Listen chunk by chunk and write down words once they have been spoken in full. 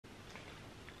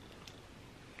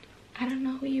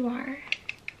who you are?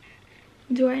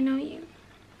 Do I know you?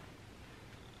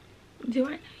 Do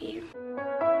I know you?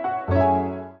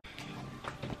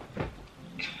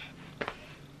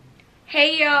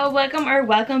 Hey y'all,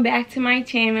 welcome back to my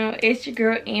channel. It's your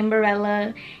girl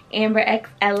Amberella, Amber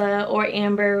XLa, or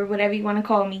Amber, whatever you want to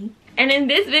call me. And in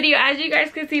this video, as you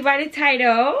guys can see by the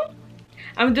title,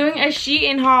 I'm doing a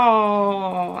Shein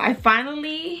haul. I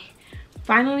finally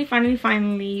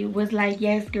was like,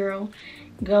 yes girl,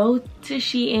 go to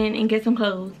Shein and get some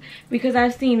clothes, because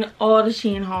I've seen all the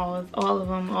Shein hauls, all of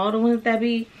them, all the ones that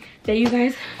you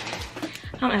guys,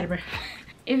 I'm out of breath.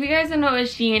 If you guys don't know what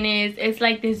Shein is, it's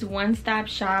like this one-stop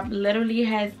shop. Literally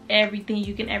has everything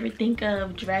you can ever think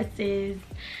of: dresses,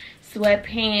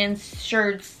 sweatpants,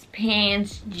 shirts,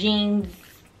 pants, jeans,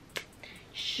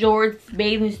 shorts,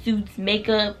 bathing suits,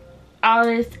 makeup, all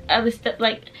this other stuff,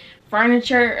 like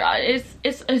furniture.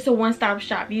 It's a one-stop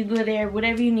shop. You go there,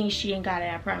 whatever you need, Shein got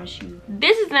it, I promise you.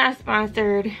 This is not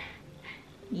sponsored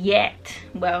yet.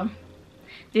 Well,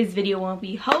 this video won't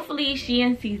be. Hopefully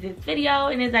Shein sees this video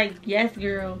and is like, yes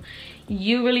girl,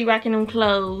 you really rocking them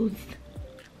clothes,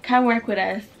 come work with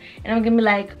us. And I'm gonna be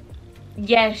like,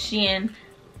 yes Shein,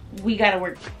 we gotta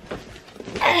work.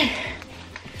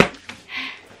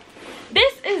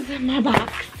 This is my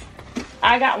box.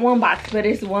 I got one box, but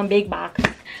it's one big box.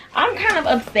 I'm kind of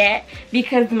upset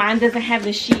because mine doesn't have the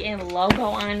Shein logo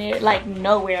on it, like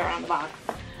nowhere on the box.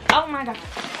 Oh my god,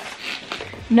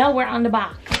 nowhere on the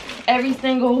box. Every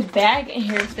single bag in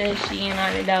here says Shein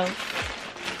on it though.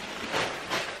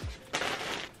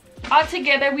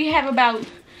 Altogether, we have about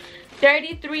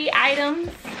 33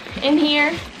 items in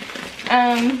here.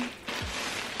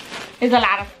 There's a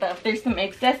lot of stuff. There's some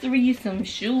accessories, some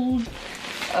shoes,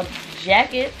 a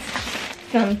jacket,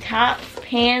 some tops,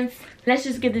 pants. Let's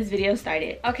just get this video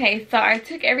started. Okay, so I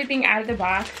took everything out of the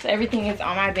box. Everything is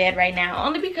on my bed right now,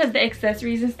 only because the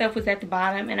accessories and stuff was at the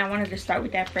bottom and I wanted to start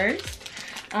with that first.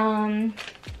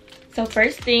 So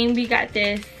first thing, we got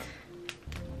this.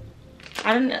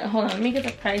 I don't know, hold on, let me get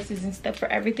the prices and stuff for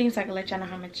everything so I can let y'all know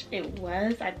how much it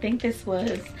was. I think this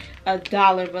was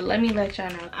 $1, but let me let y'all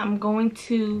know. I'm going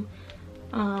to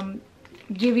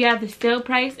give y'all the sale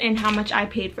price and how much I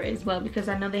paid for it as well, because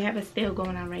I know they have a sale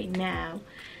going on right now.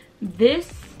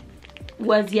 This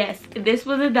was, yes, this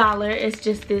was $1. It's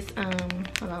just this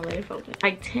hold on, let it focus,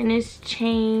 like tennis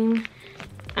chain,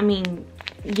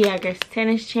 yeah, I guess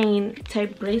tennis chain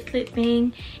type bracelet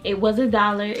thing. It was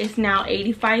 $1. It's now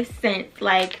 85 cents.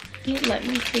 Like, let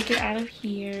me take it out of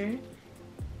here.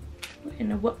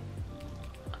 And what?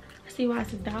 I see why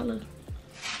it's $1.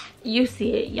 You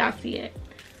see it, y'all see it.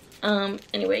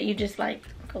 Anyway, you just like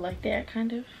go like that,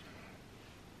 kind of.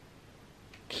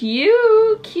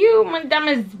 Cute. My thumb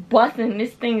is busting.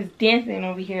 This thing is dancing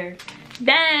over here.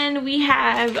 Then we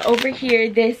have over here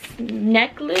this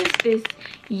necklace, this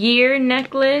year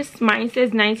necklace. Mine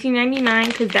says $19.99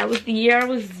 because that was the year I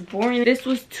was born. This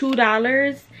was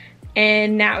 $2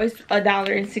 and now it's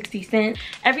 $1.60.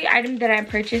 Every item that I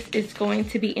purchased is going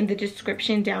to be in the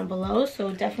description down below,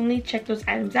 so definitely check those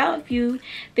items out if you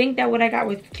think that what I got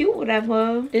was cute,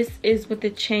 whatever. This is what the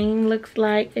chain looks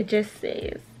like. It just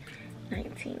says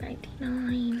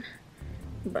 $19.99,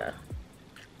 bruh.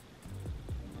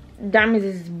 Diamonds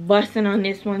is busting on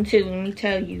this one too, let me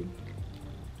tell you.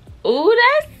 Oh,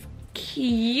 that's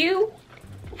cute.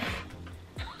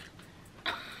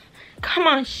 Come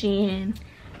on Shein,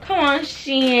 come on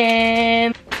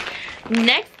Shein.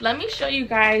 Next, let me show you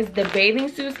guys the bathing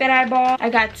suits that I bought. I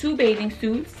got two bathing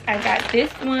suits. I got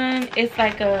this one. It's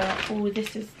like a, oh,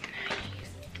 this is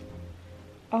nice.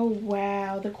 Oh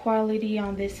wow, the quality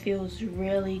on this feels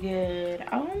really good.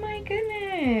 Oh my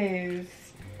goodness,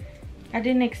 I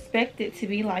didn't expect it to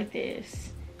be like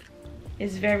this.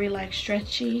 It's very like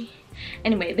stretchy.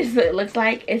 Anyway, this is what it looks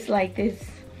like. It's like this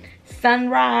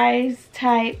sunrise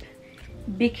type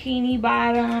bikini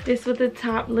bottom. This is what the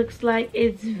top looks like.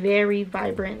 It's very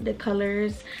vibrant. The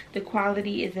colors, the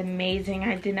quality is amazing.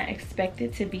 I did not expect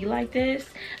it to be like this.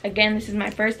 Again, this is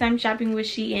my first time shopping with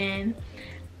Shein,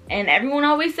 and everyone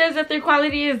always says that their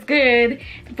quality is good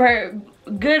for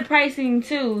good pricing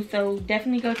too, so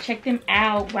definitely go check them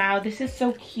out. Wow, this is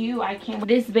so cute. I can't.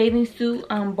 This bathing suit,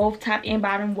 both top and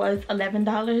bottom, was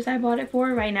 $11 I bought it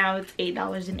for. Right now it's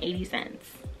 $8.80.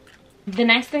 The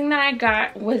next thing that I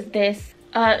got was this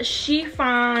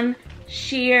chiffon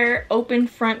sheer open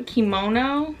front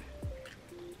kimono.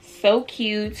 So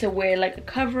cute to wear like a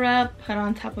cover up, put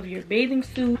on top of your bathing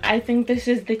suit. I think this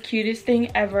is the cutest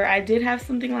thing ever. I did have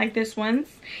something like this once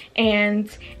and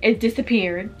it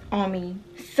disappeared on me,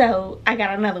 so I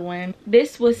got another one.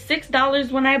 This was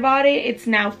 $6 when I bought it. It's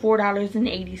now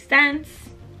 $4.80.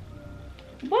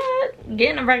 what?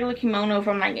 Getting a regular kimono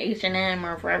from like H&M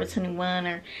or Forever 21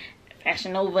 or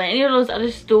Fashion Nova, any of those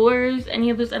other stores, any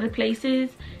of those other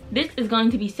places, this is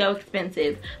going to be so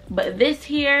expensive. But this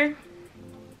here,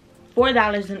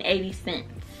 $4.80.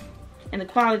 And the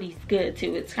quality's good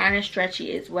too. It's kind of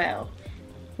stretchy as well,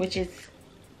 which is,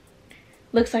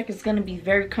 looks like it's gonna be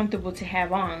very comfortable to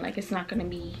have on. Like, it's not gonna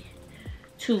be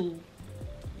too,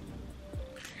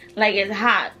 like, it's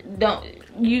hot. Don't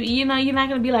you know, you're not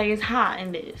gonna be like, it's hot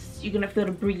in this. You're gonna feel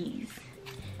the breeze.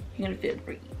 You're gonna feel the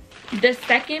breeze. The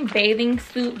second bathing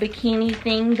suit bikini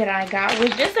thing that I got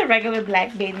was just a regular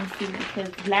black bathing suit, because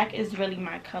black is really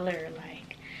my color.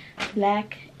 Like,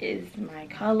 black is my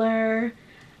color.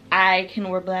 I can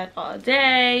wear black all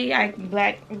day.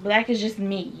 Black is just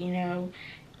me, you know.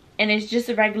 And it's just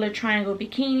a regular triangle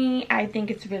bikini. I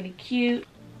think it's really cute.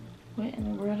 What in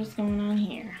the world is going on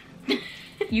here?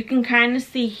 You can kind of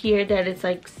see here that it's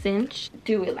like cinched.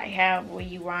 Do it like however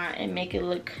you want and make it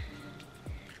look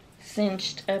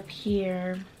cinched up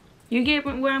here. You get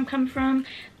where I'm coming from?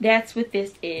 That's what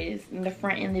this is. In the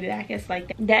front and the back, it's like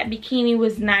that. That bikini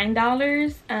was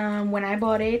 $9 when I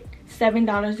bought it.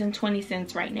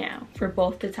 $7.20 right now for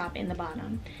both the top and the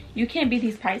bottom. You can't beat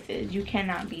these prices. You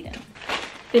cannot beat them.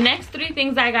 The next three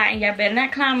things I got, and y'all better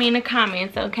not clown me in the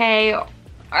comments, okay?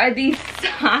 Are these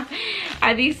socks?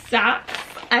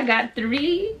 I got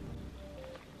three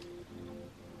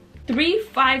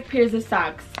 5 pairs of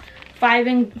socks. 5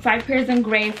 pairs in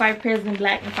gray, 5 pairs in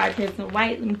black, and 5 pairs in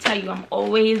white. Let me tell you, I'm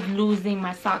always losing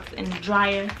my socks in the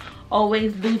dryer.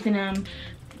 Always losing them.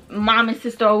 Mom and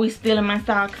sister always stealing my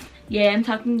socks. Yeah, I'm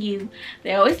talking to you.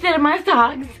 They always stealing my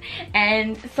socks.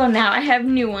 And so now I have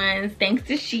new ones thanks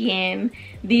to Shein.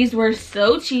 These were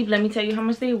so cheap. Let me tell you how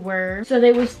much they were. So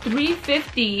they was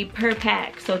 $3.50 per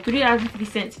pack. So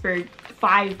 $3.50 for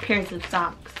 5 pairs of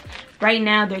socks. Right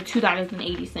now they're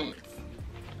 $2.80.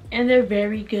 And they're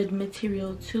very good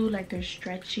material too. Like, they're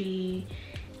stretchy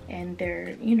and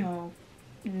they're, you know,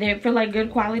 they're for like good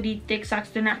quality thick socks.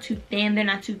 They're not too thin, they're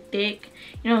not too thick.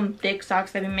 You know, thick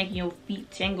socks that be making your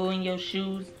feet tingle in your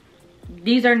shoes.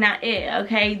 These are not it,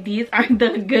 okay? These are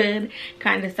the good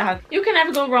kind of socks. You can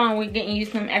never go wrong with getting you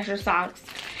some extra socks.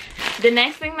 The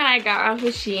next thing that I got off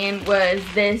of Shein was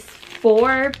this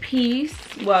 4-piece,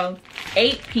 well,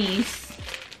 8-piece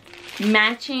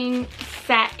matching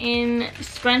satin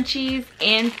scrunchies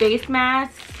and face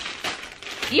masks.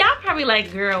 Y'all probably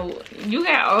like, girl, you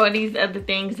got all these other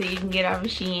things that you can get off of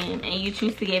Shein and you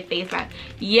choose to get face masks.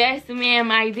 Yes,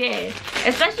 ma'am, I did.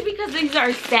 Especially because these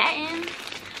are satin.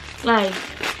 Like,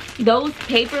 those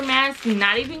paper masks,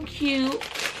 not even cute.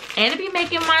 And it be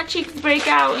making my cheeks break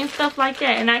out and stuff like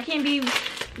that. And I can't be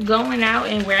going out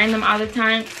and wearing them all the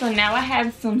time. So now I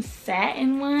have some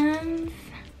satin ones.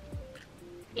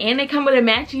 And they come with a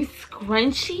matching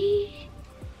scrunchie.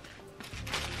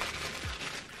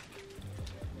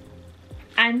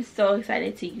 I'm so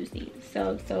excited to use these.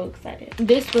 So excited.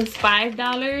 This was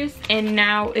 $5 and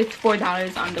now it's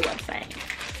 $4 on the website.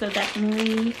 So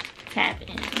definitely tap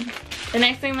in. The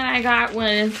next thing that I got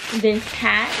was this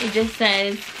hat. It just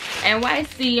says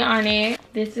NYC on it.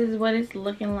 This is what it's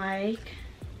looking like.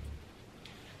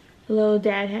 A little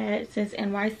dad hat. It says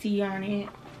NYC on it.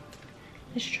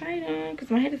 Let's try it on because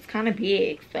my head is kind of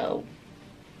big, so.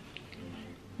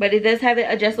 But it does have the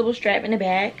adjustable strap in the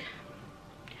back.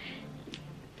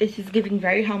 This is giving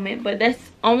very helmet, but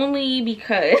that's only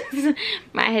because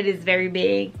my head is very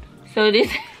big. So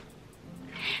this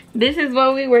is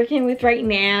what we're working with right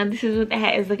now. This is what the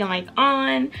hat is looking like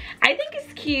on. I think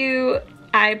it's cute.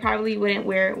 I probably wouldn't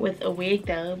wear it with a wig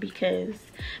though, because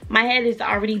my head is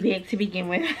already big to begin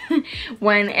with.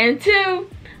 1 and 2.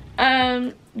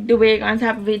 The wig on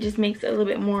top of it just makes it a little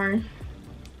bit more,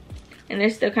 and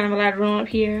there's still kind of a lot of room up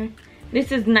here. This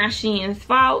is not Shein's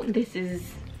fault. This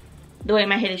is the way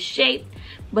my head is shaped,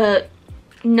 but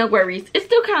no worries. It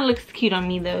still kind of looks cute on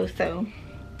me though. So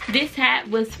this hat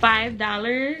was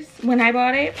 $5 when I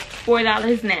bought it,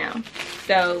 $4 now.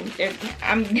 So they're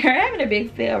having a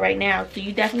big sale right now, so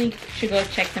you definitely should go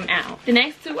check them out. The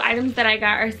next 2 items that I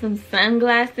got are some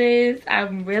sunglasses.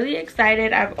 I'm really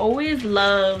excited. I've always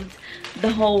loved the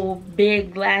whole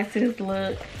big glasses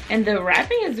look, and the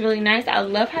wrapping is really nice. I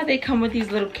love how they come with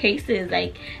these little cases.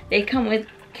 Like, they come with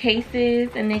cases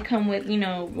and they come with, you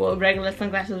know, what regular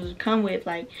sunglasses would come with,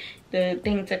 like the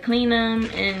thing to clean them.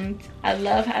 And I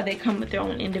love how they come with their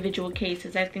own individual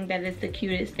cases. I think that is the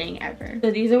cutest thing ever.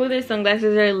 So these are what the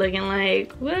sunglasses are looking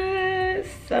like. What?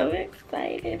 So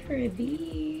excited for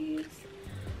these.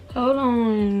 Hold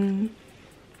on.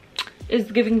 It's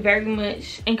giving very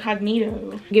much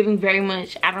incognito. Giving very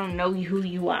much I don't know who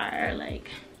you are. Like,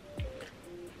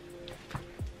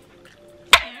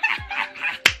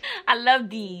 I love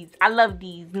these. I love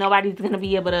these. Nobody's gonna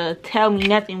be able to tell me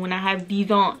nothing when I have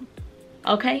these on.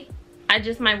 Okay? I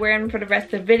just might wear them for the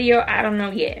rest of the video. I don't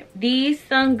know yet. These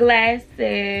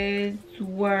sunglasses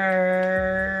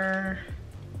were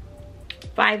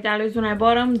 $5 when I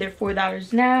bought them. They're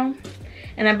 $4 now.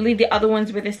 And I believe the other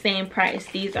ones were the same price.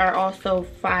 These are also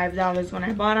 $5 when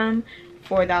I bought them.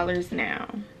 $4 now.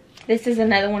 This is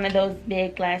another one of those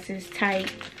big glasses type,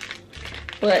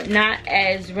 but not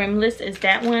as rimless as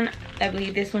that one. I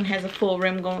believe this one has a full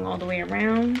rim going all the way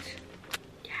around.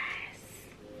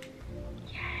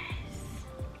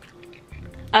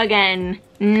 Again,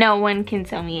 no one can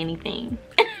tell me anything.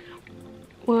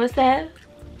 What was that?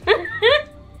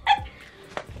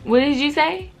 What did you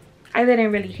say? I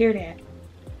didn't really hear that.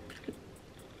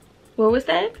 What was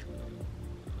that?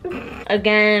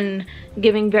 Again,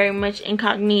 giving very much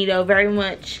incognito, very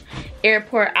much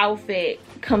airport outfit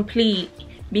complete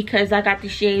because I got the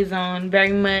shades on.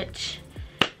 Very much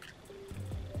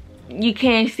you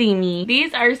can't see me.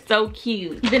 These are so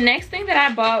cute. The next thing that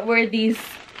I bought were these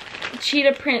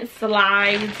cheetah print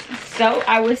slides. So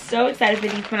I was so excited for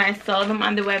these when I saw them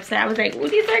on the website. I was like, oh,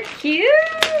 these are cute.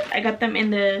 I got them in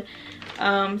the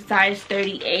size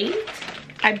 38.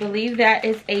 I believe that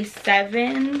is a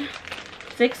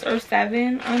 6 or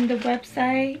 7 on the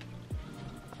website.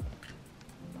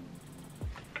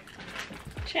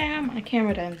 Child, my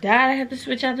camera done died. I have to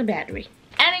switch out the battery.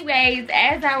 Anyways,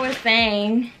 as I was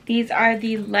saying, these are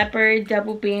the leopard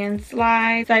double band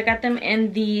slides. So I got them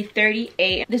in the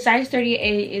 38. The size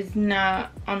 38 is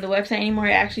not on the website anymore.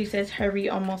 It actually says hurry,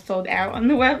 almost sold out on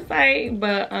the website.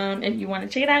 But if you want to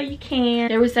check it out, you can.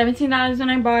 They were $17 when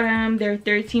I bought them. They're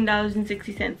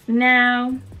 $13.60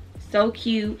 now. So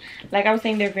cute. Like I was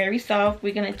saying, they're very soft.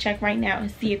 We're gonna check right now and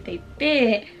see if they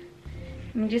fit.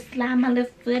 Let me just slide my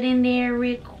little foot in there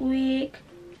real quick.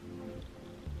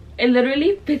 It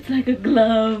literally fits like a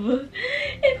glove.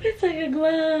 It fits like a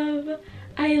glove.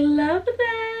 I love them.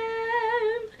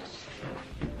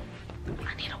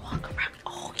 I need to walk around.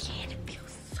 Oh yeah, it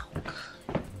feels so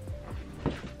good.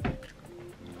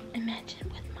 Imagine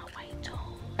with my white toes.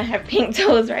 I have pink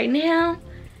toes right now.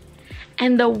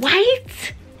 And the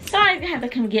white, somebody's gonna have to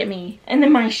come get me. And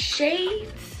then my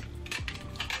shades.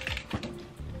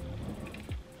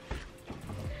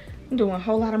 I'm doing a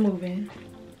whole lot of moving.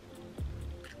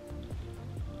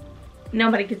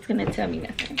 Nobody's gonna tell me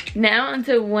nothing. Now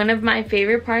onto one of my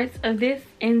favorite parts of this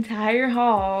entire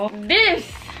haul. This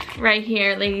right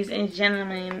here, ladies and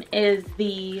gentlemen, is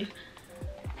the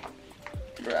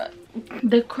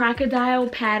crocodile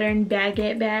pattern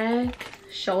baguette bag,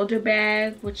 shoulder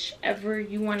bag, whichever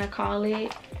you want to call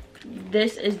it.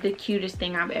 This is the cutest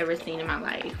thing I've ever seen in my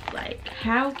life. Like,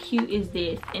 how cute is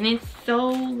this? And it's so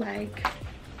like,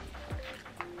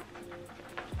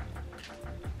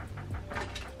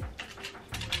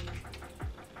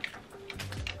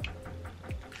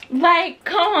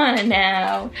 come on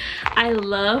now. I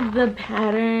love the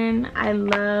pattern. I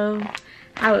love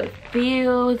how it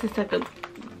feels. It's like a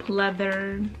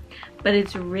pleather, but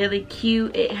it's really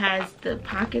cute. It has the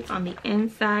pockets on the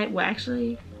inside. Well,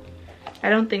 actually, I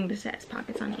don't think this has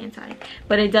pockets on the inside,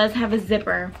 but it does have a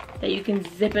zipper that you can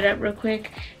zip it up real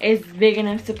quick. It's big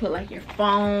enough to put like your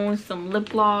phone, some lip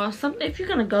gloss, something. If you're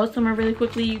gonna go somewhere really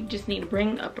quickly, you just need to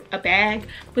bring up a bag,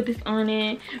 put this on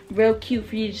it. Real cute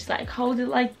for you to just like hold it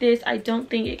like this. I don't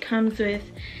think it comes with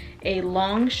a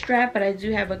long strap, but I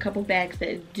do have a couple bags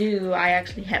that do. I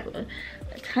actually have a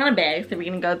ton of bags that we're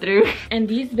gonna go through. And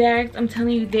these bags, I'm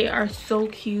telling you, they are so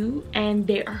cute and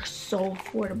they are so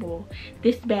affordable.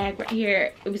 This bag right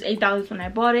here, it was $8 when I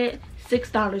bought it,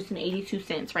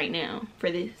 $6.82 right now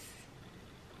for this.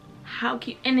 How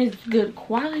cute. And it's good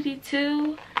quality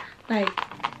too. Like,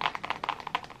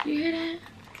 you hear that?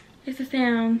 It's the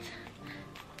sound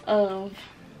of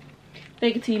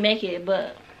fake it till you make it,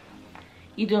 but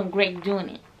you're doing great doing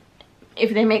it,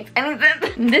 if that makes any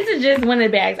sense. This is just one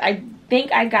of the bags. I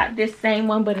think I got this same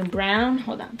one but in brown.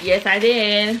 Hold on. Yes, I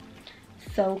did.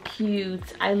 So cute.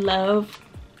 I love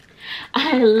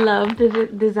the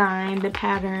design, the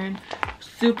pattern.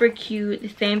 Super cute. The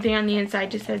same thing on the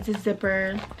inside, just has the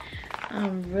zipper.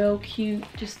 Real cute.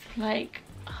 Just like,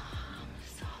 oh, I'm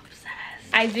so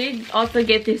obsessed. I did also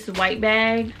get this white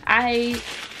bag. I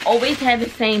always had the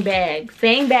same bag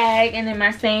and then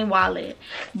my same wallet,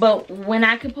 but when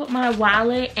I could put my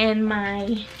wallet and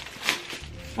my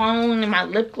phone and my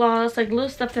lip gloss, like little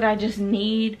stuff that I just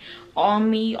need on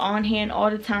me, on hand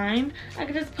all the time, I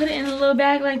could just put it in a little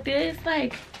bag like this.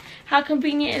 Like, how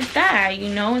convenient is that, you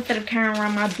know, instead of carrying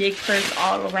around my big purse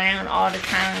all around all the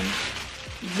time.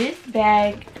 This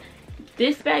bag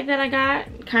that I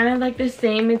got, kind of like the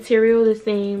same material, the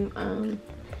same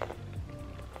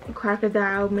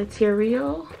crocodile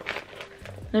material.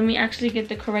 Let me actually get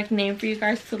the correct name for you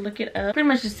guys to look it up. Pretty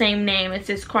much the same name. It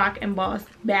says Croc Embossed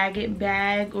Baguette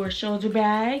Bag or Shoulder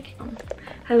Bag.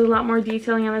 Has a lot more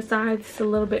detailing on the sides. It's a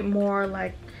little bit more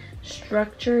like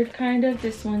structured kind of.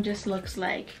 This one just looks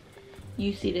like,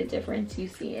 you see the difference, you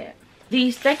see it.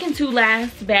 The second to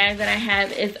last bag that I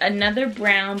have is another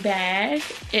brown bag.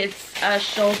 It's a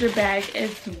shoulder bag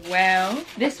as well.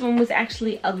 This one was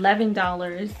actually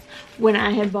 $11 when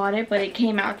I had bought it, but it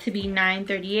came out to be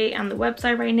 $9.38 on the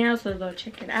website right now, so go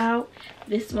check it out.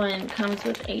 This one comes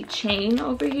with a chain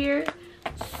over here.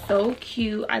 So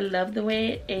cute. I love the way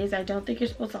it is. I don't think you're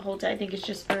supposed to hold it. I think it's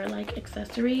just for like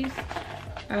accessories.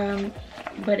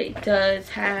 But it does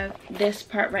have this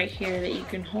part right here that you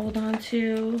can hold on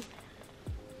to.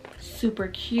 Super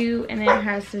cute. And then it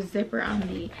has the zipper on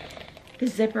the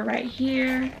zipper right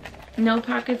here. No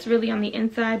pockets really on the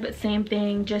inside, but same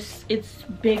thing, just it's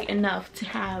big enough to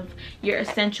have your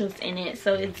essentials in it,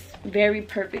 so it's very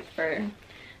perfect for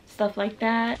stuff like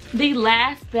that. The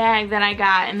last bag that I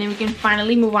got, and then we can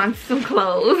finally move on to some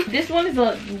clothes. This one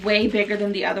is way bigger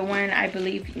than the other one. I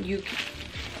believe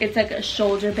it's like a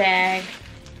shoulder bag.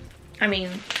 I mean,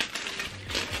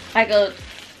 like a,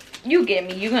 you get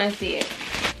me, you're gonna see it.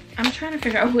 I'm trying to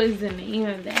figure out what is the name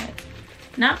of that.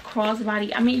 Not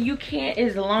crossbody. I mean, you can't,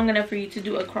 it's long enough for you to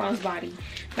do a crossbody,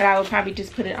 but I would probably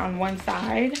just put it on one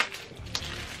side.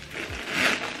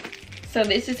 So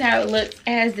this is how it looks. It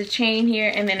has the chain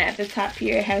here, and then at the top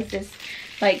here it has this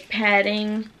like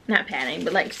padding, not padding,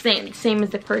 but like same as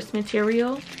the purse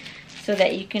material, so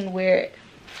that you can wear it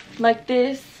like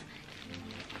this.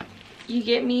 You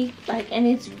get me? Like, and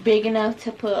it's big enough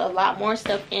to put a lot more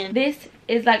stuff in. This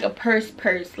is like a purse,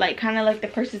 like kind of like the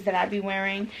purses that I'd be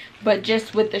wearing, but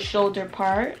just with the shoulder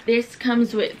part. This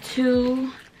comes with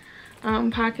two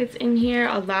pockets in here.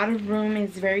 A lot of room,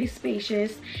 is very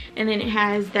spacious, and then it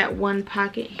has that one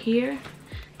pocket here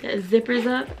that zippers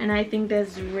up, and I think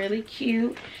that's really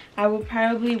cute. I will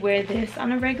probably wear this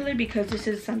on a regular because this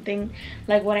is something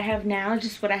like what I have now.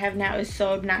 Just what I have now is so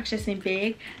obnoxious and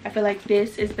big. I feel like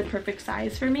this is the perfect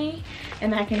size for me,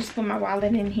 and I can just put my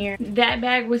wallet in here. That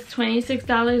bag was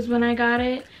 $26 when I got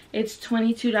it. It's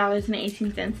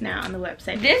 $22.18 now on the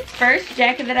website. This first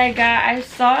jacket that I got, I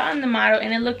saw it on the model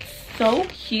and it looked so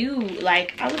cute.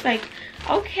 Like, I was like,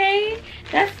 okay,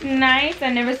 that's nice.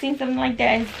 I've never seen something like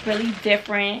that. It's really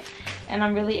different, and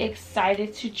I'm really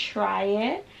excited to try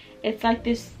it. It's like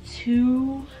this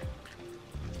two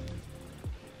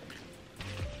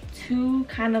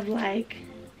kind of like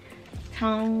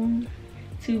tone,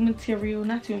 two material,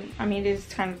 not two, I mean, it is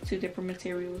kind of two different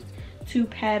materials, two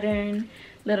pattern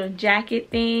little jacket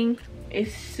thing.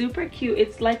 It's super cute.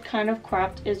 It's like kind of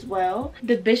cropped as well.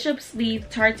 The bishop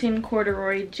sleeve tartan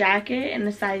corduroy jacket in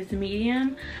the size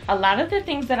medium. A lot of the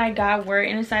things that I got were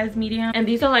in a size medium, and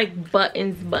these are like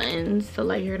buttons, so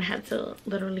like you're gonna have to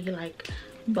literally like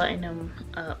button them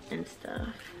up and stuff.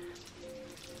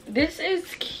 This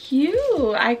is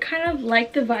cute. I kind of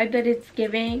like the vibe that it's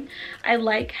giving. I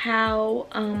like how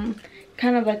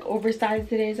kind of like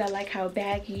oversized it is. I like how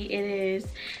baggy it is.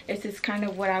 This is kind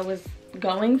of what I was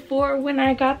going for when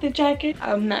I got the jacket.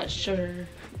 I'm not sure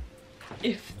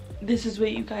if this is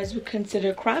what you guys would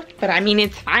consider cropped, but I mean,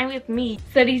 it's fine with me.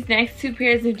 So these next two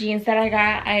pairs of jeans that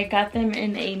I got them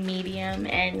in a medium,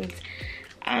 and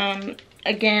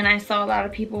again, I saw a lot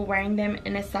of people wearing them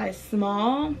in a size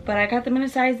small, but I got them in a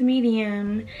size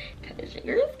medium because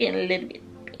your girl's getting a little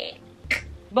bit big.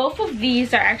 Both of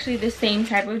these are actually the same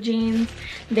type of jeans.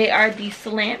 They are the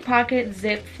slant pocket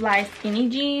zip fly skinny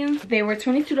jeans. They were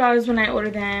 $22 when I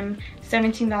ordered them,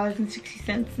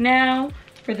 $17.60 now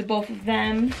for the both of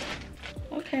them.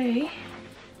 Okay.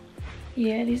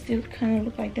 Yeah, these do kind of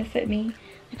look like they fit me.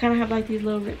 They kind of have like these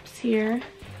little rips here.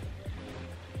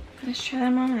 Let's try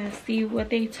them on and see what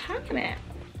they talking about.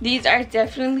 These are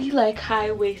definitely like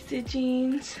high-waisted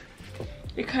jeans.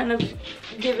 They're kind of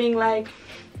giving like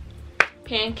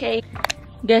pancake.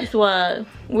 Guess what?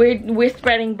 We're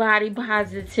spreading body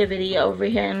positivity over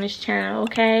here on this channel,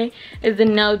 okay? It's a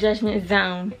no judgment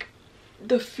zone.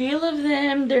 The feel of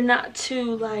them, they're not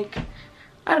too like,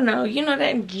 I don't know, you know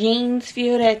that jeans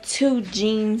feel, that two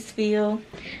jeans feel.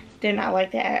 They're not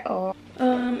like that at all.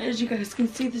 As you guys can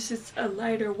see, this is a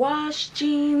lighter wash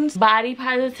jeans. Body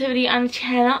positivity on the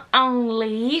channel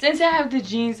only. Since I have the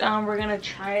jeans on, we're gonna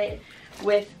try it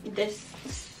with this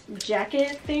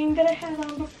jacket thing that I had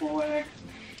on before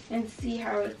and see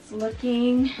how it's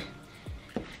looking.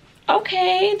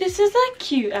 Okay, this is a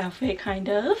cute outfit, kind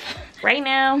of. Right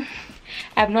now,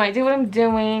 I have no idea what I'm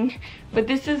doing, but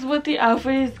this is what the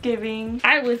outfit is giving.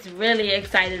 I was really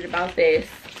excited about this.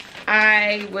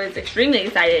 I was extremely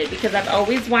excited because I've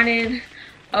always wanted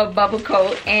a bubble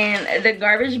coat, and the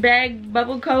garbage bag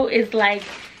bubble coat is like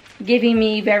giving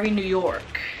me very New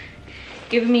York,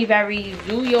 giving me very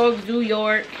New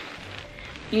York,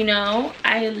 you know.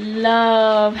 I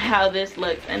love how this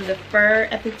looks, and the fur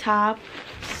at the top,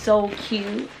 so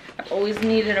cute. I've always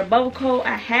needed a bubble coat.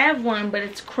 I have one, but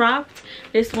it's cropped.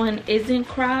 This one isn't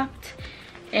cropped,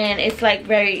 and it's like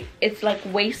it's like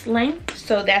waist length,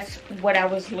 so that's what I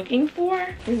was looking for.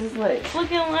 This is what it's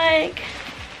looking like.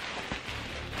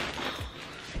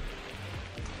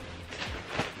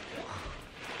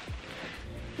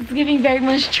 It's giving very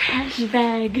much trash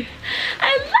bag.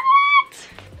 I love it.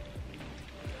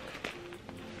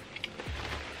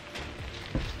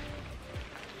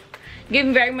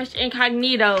 Giving very much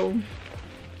incognito.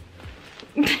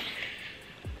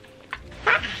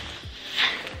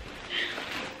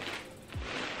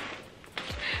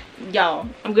 Y'all,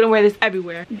 I'm gonna wear this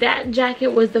everywhere. That jacket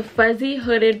was the fuzzy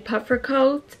hooded puffer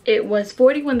coat. It was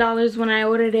 $41 when I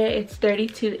ordered it. It's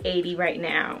 $32.80 right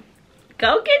now.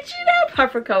 Go get you that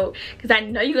puffer coat, because I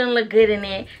know you're gonna look good in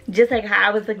it, just like how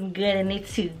I was looking good in it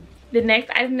too. The next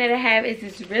item that I have is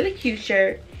this really cute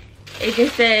shirt. It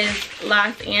just says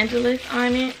Los Angeles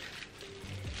on it,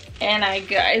 and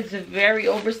it's very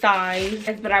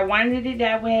oversized, but I wanted it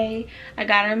that way. I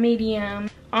got a medium.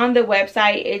 On the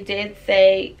website it did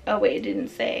say, oh wait, it didn't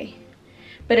say,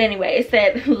 but anyway, it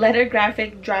said letter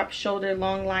graphic drop shoulder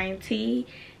long line tee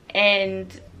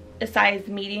and a size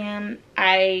medium.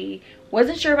 I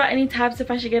wasn't sure about any tops,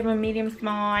 if I should get them a medium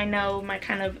small. I know my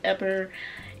kind of upper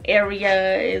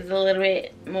area is a little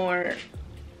bit more,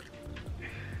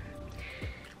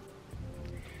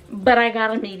 but I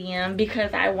got a medium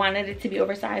because I wanted it to be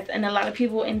oversized, and a lot of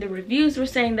people in the reviews were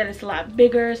saying that it's a lot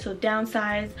bigger, so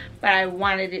downsize, but I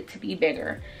wanted it to be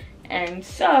bigger, and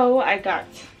so I got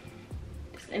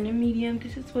this in a medium.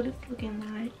 This is what it's looking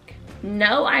like.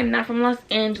 No, I'm not from Los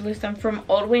Angeles. I'm from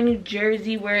all the way New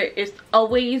Jersey, where it's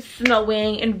always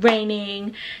snowing and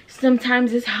raining.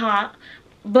 Sometimes it's hot,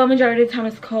 but majority of the time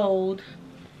it's cold.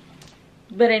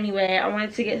 But anyway, I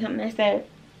wanted to get something that said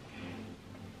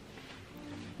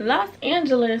Los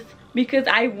Angeles because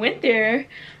I went there.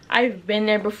 I've been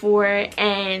there before,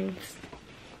 and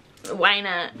why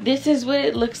not? This is what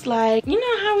it looks like. You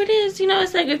know how it is. You know,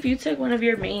 it's like if you took one of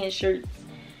your main shirts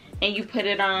and you put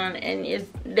it on, and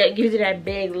that gives you that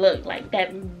big look, like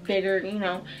that bigger, you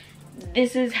know.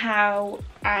 This is how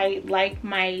I like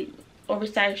my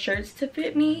oversized shirts to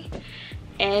fit me,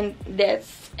 and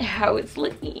that's how it's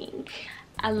looking.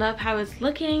 I love how it's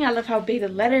looking. I love how big the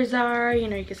letters are. You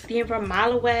know, you can see it from a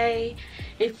mile away.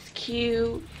 It's cute.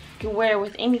 You can wear it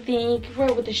with anything. You can wear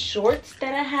it with the shorts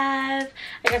that I have.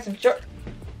 I got some shorts.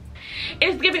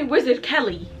 It's giving Wizard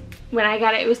Kelly. When I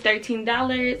got it, it was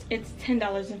 $13. It's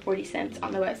 $10.40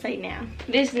 on the website now.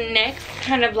 This next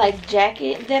kind of like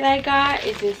jacket that I got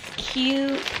is this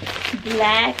cute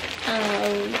black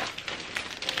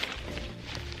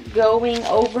going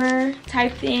over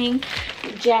type thing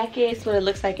jacket. It's what it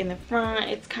looks like in the front.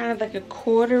 It's kind of like a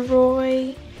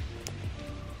corduroy,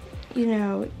 you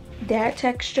know, that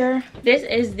texture. This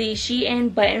is the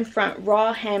Shein button front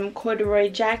raw hem corduroy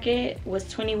jacket. It was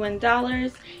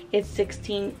 $21. It's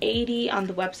 $16.80 on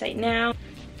the website now.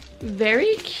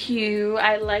 Very cute.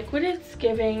 I like what it's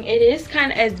giving. It is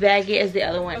kind of as baggy as the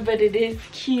other one, but it is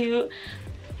cute.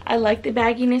 I like the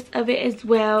bagginess of it as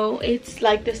well. It's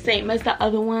like the same as the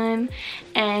other one,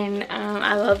 and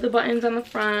I love the buttons on the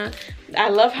front. I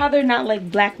love how they're not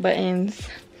like black buttons,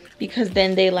 because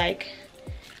then they like,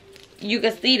 you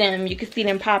can see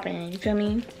them popping, you feel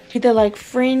me? The like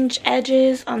fringe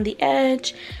edges on the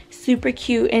edge, super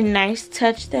cute and nice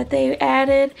touch that they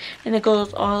added, and it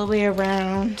goes all the way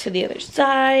around to the other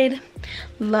side.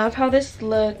 Love how this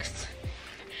looks.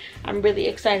 I'm really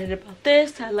excited about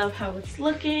this. I love how it's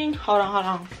looking. Hold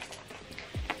on.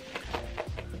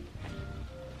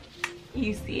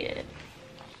 You see it.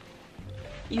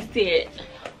 You see it.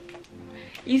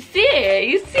 You see it.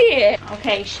 You see it.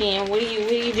 Okay, Shein, what are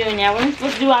you doing now? What am I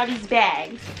supposed to do with all these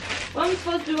bags? What am I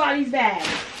supposed to do with all these bags?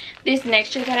 This next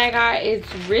shirt that I got is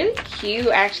really cute.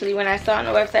 Actually, when I saw it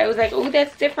on the website, I was like, oh,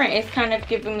 that's different. It's kind of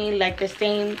giving me like the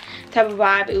same type of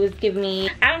vibe. It was giving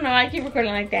me, I don't know, I keep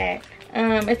recording like that.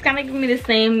 It's kind of giving me the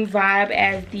same vibe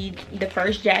as the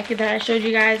first jacket that I showed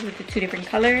you guys with the two different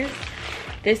colors.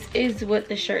 This is what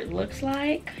the shirt looks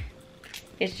like.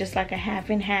 It's just like a half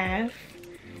and half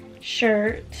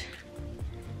shirt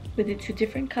with the two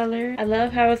different colors. I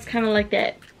love how it's kind of like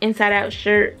that inside out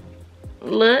shirt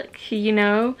look, you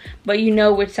know, but you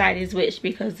know which side is which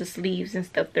because the sleeves and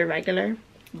stuff, they're regular.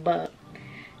 But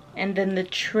and then the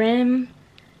trim,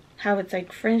 how it's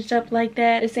like fringed up like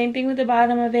that. The same thing with the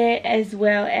bottom of it as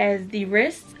well as the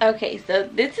wrist. Okay, so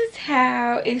this is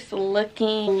how it's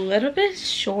looking. A little bit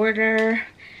shorter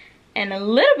and a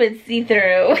little bit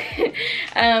see-through.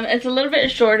 It's a little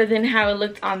bit shorter than how it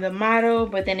looked on the model,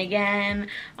 but then again,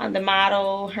 on the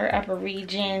model, her upper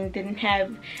region didn't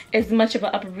have as much of an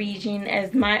upper region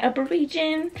as my upper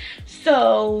region.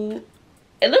 So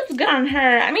it looks good on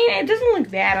her. I mean, it doesn't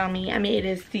look bad on me. I mean, it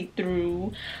is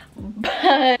see-through,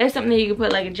 but it's something that you can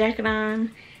put like a jacket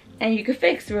on and you can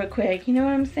fix real quick. You know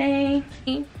what I'm saying?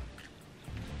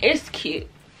 It's cute.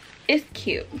 It's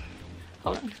cute.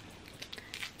 Hold on.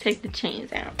 Take the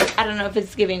chains out. I don't know if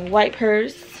it's giving white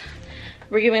purse.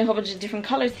 We're giving a whole bunch of different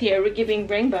colors here. We're giving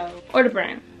rainbow or the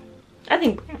brown. I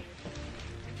think brown.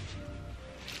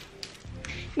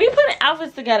 We putting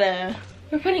outfits together.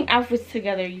 We're putting outfits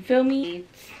together, you feel me?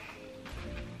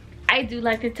 I do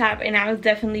like the top and I'll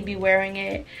definitely be wearing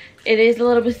it. It is a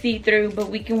little bit see-through, but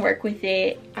we can work with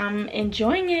it. I'm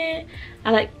enjoying it.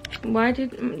 I like, why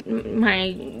did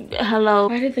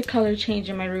the color change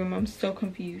in my room? I'm so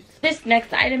confused. This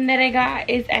next item that I got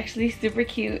is actually super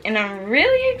cute and I'm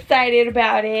really excited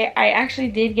about it. I actually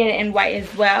did get it in white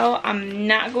as well. I'm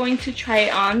not going to try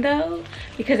it on though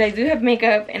because I do have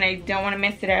makeup and I don't want to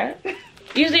mess it up.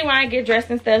 Usually when I get dressed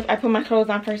and stuff, I put my clothes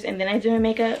on first and then I do my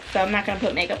makeup. So I'm not going to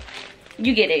put makeup.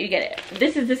 You get it, you get it.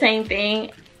 This is the same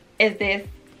thing as this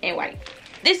in white.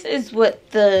 This is what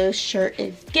the shirt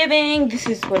is giving. This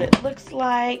is what it looks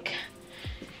like.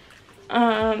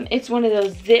 It's one of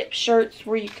those zip shirts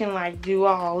where you can like do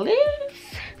all this,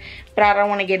 but I don't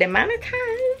want to get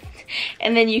demonetized.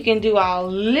 And then you can do all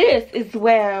this as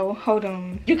well. Hold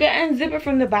on. You can unzip it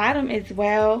from the bottom as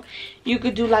well. You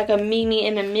could do like a meet me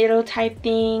in the middle type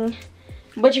thing.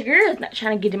 But your girl is not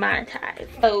trying to get demonetized.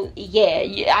 So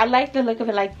yeah, I like the look of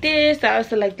it like this. I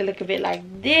also like the look of it like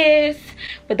this.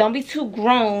 But don't be too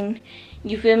grown.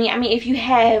 You feel me? I mean, if you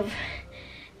have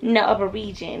no upper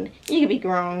region, you can be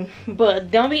grown. But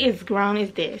don't be as grown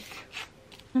as this.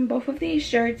 And both of these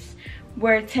shirts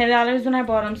were $10 when I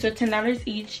bought them. So $10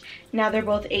 each. Now they're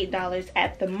both $8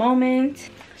 at the moment.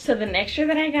 So the next shirt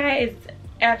that I got is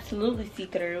absolutely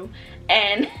see-through.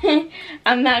 And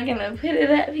I'm not gonna put it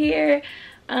up here.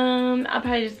 I'll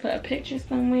probably just put a picture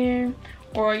somewhere,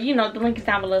 or you know, the link is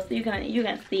down below so you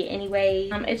can see it anyway.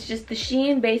 It's just the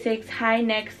Shein Basics high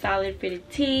neck solid fitted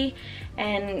tee,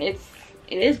 and it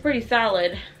is pretty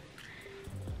solid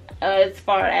as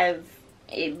far as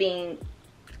it being.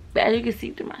 As you can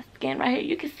see through my skin right here,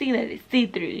 you can see that it's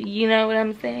see-through. You know what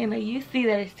I'm saying? Like, you see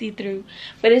that it's see-through,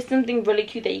 but it's something really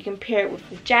cute that you can pair it with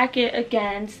the jacket.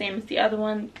 Again, same as the other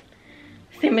one.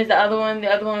 Same as the other one.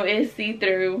 The other one is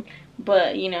see-through,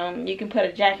 but you know, you can put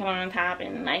a jacket on top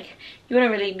and like you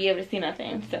wouldn't really be able to see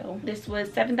nothing. So this was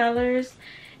 $7.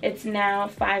 It's now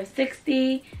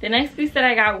 $5.60. The next piece that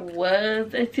I got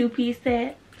was a two-piece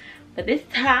set, but this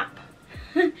top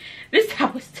this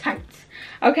top was tight.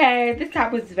 Okay, this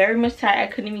top was very much tight. I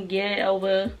couldn't even get it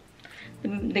over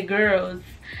the girls.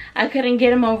 I couldn't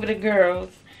get them over the girls.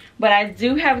 But I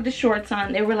do have the shorts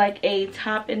on. They were like a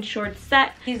top and short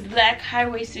set. These black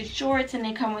high-waisted shorts, and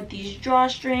they come with these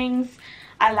drawstrings.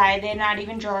 I lied, they're not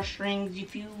even drawstrings.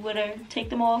 If you were to take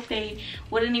them off, they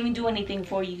wouldn't even do anything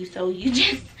for you. So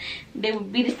they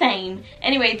would be the same.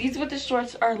 Anyway, these are what the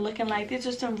shorts are looking like. These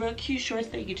are some real cute shorts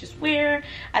that you could just wear.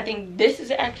 I think this is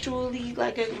actually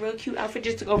like a real cute outfit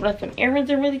just to go run some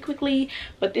errands in really quickly.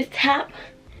 But this top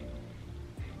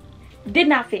did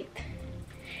not fit.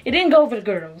 It didn't go over the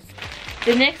girls.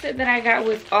 The next set that I got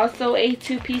was also a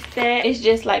two-piece set. It's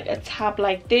just like a top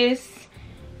like this.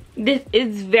 This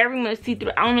is very much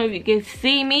see-through. I don't know if you can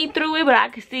see me through it, but I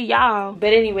can see y'all.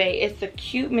 But anyway, it's a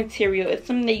cute material. It's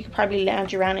something that you could probably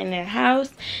lounge around in the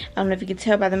house. I don't know if you can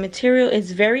tell by the material.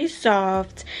 It's very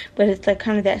soft, but it's like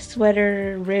kind of that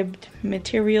sweater ribbed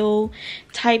material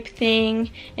type thing.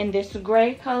 And this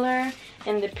gray color,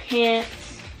 and the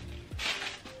pants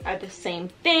are the same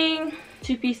thing.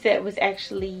 Two-piece set was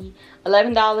actually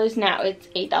 $11. Now it's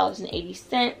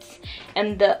 $8.80.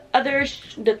 And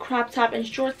the crop top and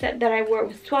short set that I wore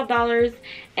was $12,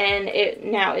 and it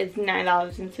now is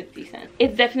 $9.60.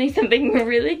 It's definitely something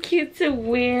really cute to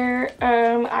wear.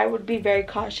 I would be very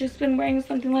cautious when wearing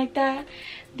something like that.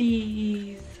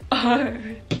 These are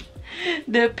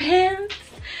the pants,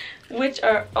 which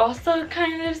are also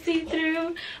kind of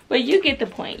see-through, but you get the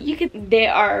point. They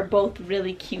are both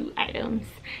really cute items,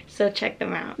 so check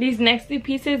them out. These next two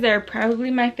pieces are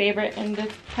probably my favorite, and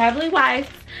that's probably why I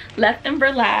left them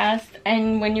for last.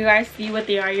 And when you guys see what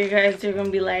they are, you guys are gonna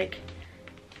be like,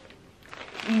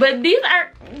 But these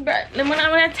are, but when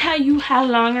I'm gonna tell you how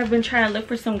long I've been trying to look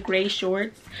for some gray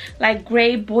shorts, like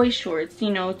gray boy shorts, you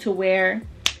know, to wear.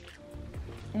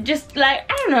 Just like,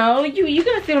 I don't know, you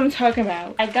gonna see what I'm talking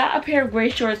about. I got a pair of gray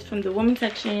shorts from the women's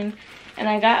section, and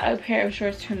I got a pair of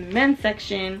shorts from the men's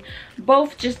section,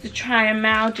 both just to try them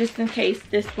out, just in case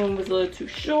this one was a little too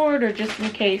short, or just in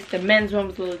case the men's one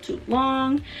was a little too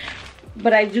long.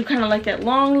 But I do kind of like that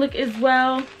long look as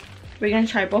well. We're gonna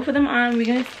try both of them on. We're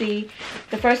gonna see.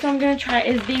 The first one I'm gonna try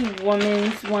is the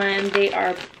women's one. They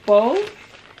are both,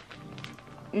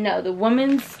 no, the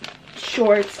women's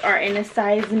shorts are in a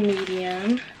size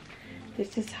medium.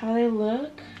 This is how they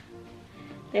look.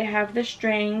 They have the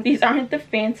strings. These aren't the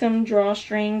phantom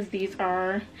drawstrings. These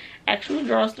are actual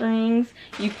drawstrings.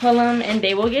 You pull them and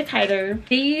they will get tighter.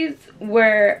 These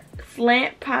were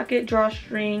slant pocket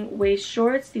drawstring waist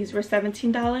shorts. These were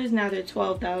 $17. Now they're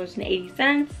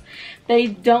 $12.80. They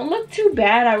don't look too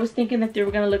bad. I was thinking that they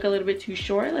were gonna look a little bit too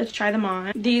short. Let's try them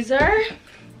on. These are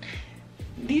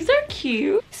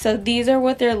cute. So these are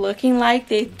what they're looking like.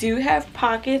 They do have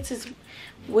pockets,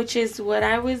 which is what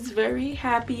I was very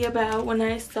happy about when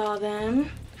I saw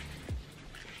them.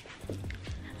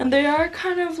 And they are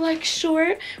kind of like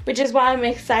short, which is why I'm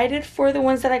excited for the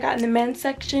ones that I got in the men's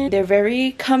section. They're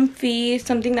very comfy,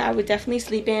 something that I would definitely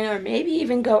sleep in, or maybe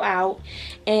even go out,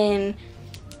 and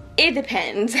it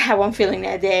depends how I'm feeling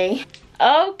that day.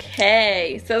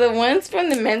 Okay, so the ones from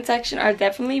the men's section are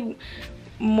definitely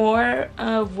more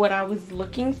of what I was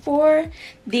looking for.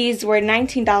 These were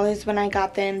 $19 when I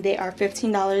got them. They are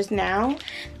 $15 now.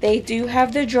 They do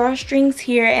have the drawstrings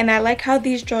here, and I like how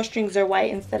these drawstrings are white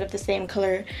instead of the same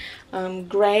color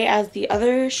gray as the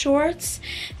other shorts.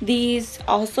 These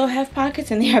also have pockets,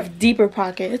 and they have deeper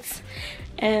pockets,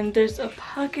 and there's a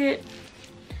pocket.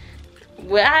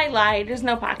 Well, I lied, there's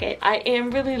no pocket. I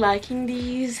am really liking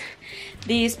these.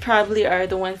 These probably are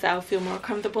the ones that I'll feel more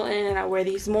comfortable in, and I wear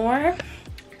these more.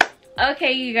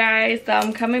 Okay, you guys, so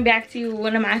I'm coming back to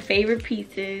one of my favorite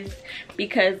pieces,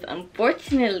 because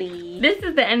unfortunately this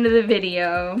is the end of the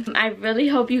video. I really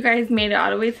hope you guys made it all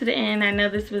the way to the end. I know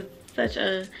this was such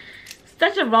a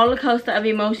roller coaster of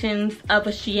emotions of a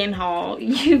Shein haul.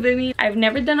 You feel me? I've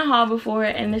never done a haul before,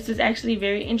 and this was actually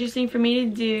very interesting for me to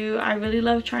do. I really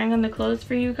love trying on the clothes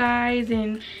for you guys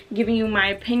and giving you my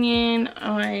opinion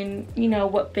on, you know,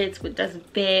 what fits, what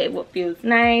doesn't fit, what feels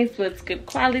nice, what's good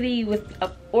quality, what's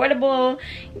affordable.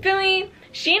 You feel me?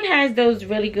 Shein has those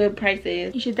really good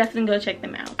prices. You should definitely go check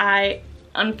them out. I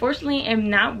unfortunately am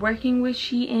not working with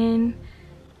Shein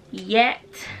yet,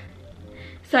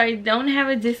 so I don't have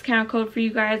a discount code for you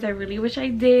guys. I really wish I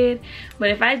did.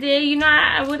 But if I did, you know,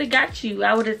 I would have got you.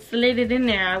 I would have slid it in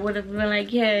there. I would have been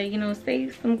like, yeah, you know,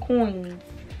 save some coins.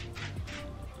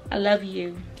 I love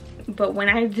you. But when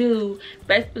I do,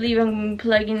 best believe I'm going to be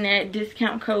plugging that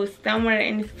discount code somewhere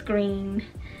in the screen.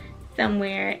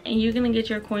 Somewhere, and you're gonna get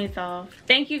your coins off.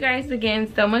 Thank you guys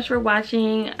again so much for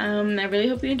watching. I really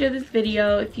hope you enjoyed this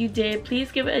video. If you did, please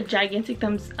give it a gigantic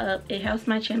thumbs up. It helps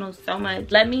my channel so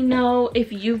much. Let me know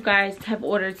if you guys have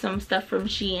ordered some stuff from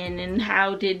Shein, and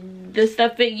how did the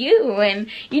stuff fit you, and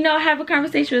you know, have a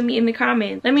conversation with me in the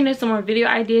comments. Let me know some more video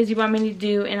ideas you want me to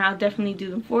do, and I'll definitely do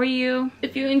them for you.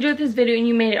 If you enjoyed this video and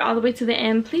you made it all the way to the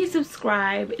end, please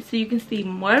subscribe so you can see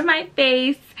more of my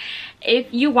face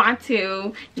if you want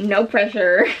to. No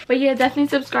pressure. But yeah, definitely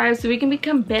subscribe so we can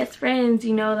become best friends,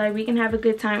 you know, like we can have a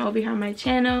good time over here on my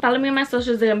channel. Follow me on my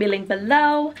socials, they're gonna be linked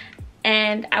below,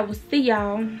 and I will see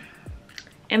y'all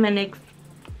in my next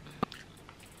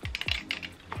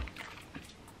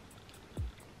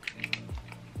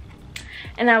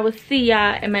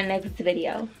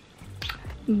video.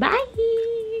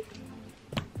 Bye.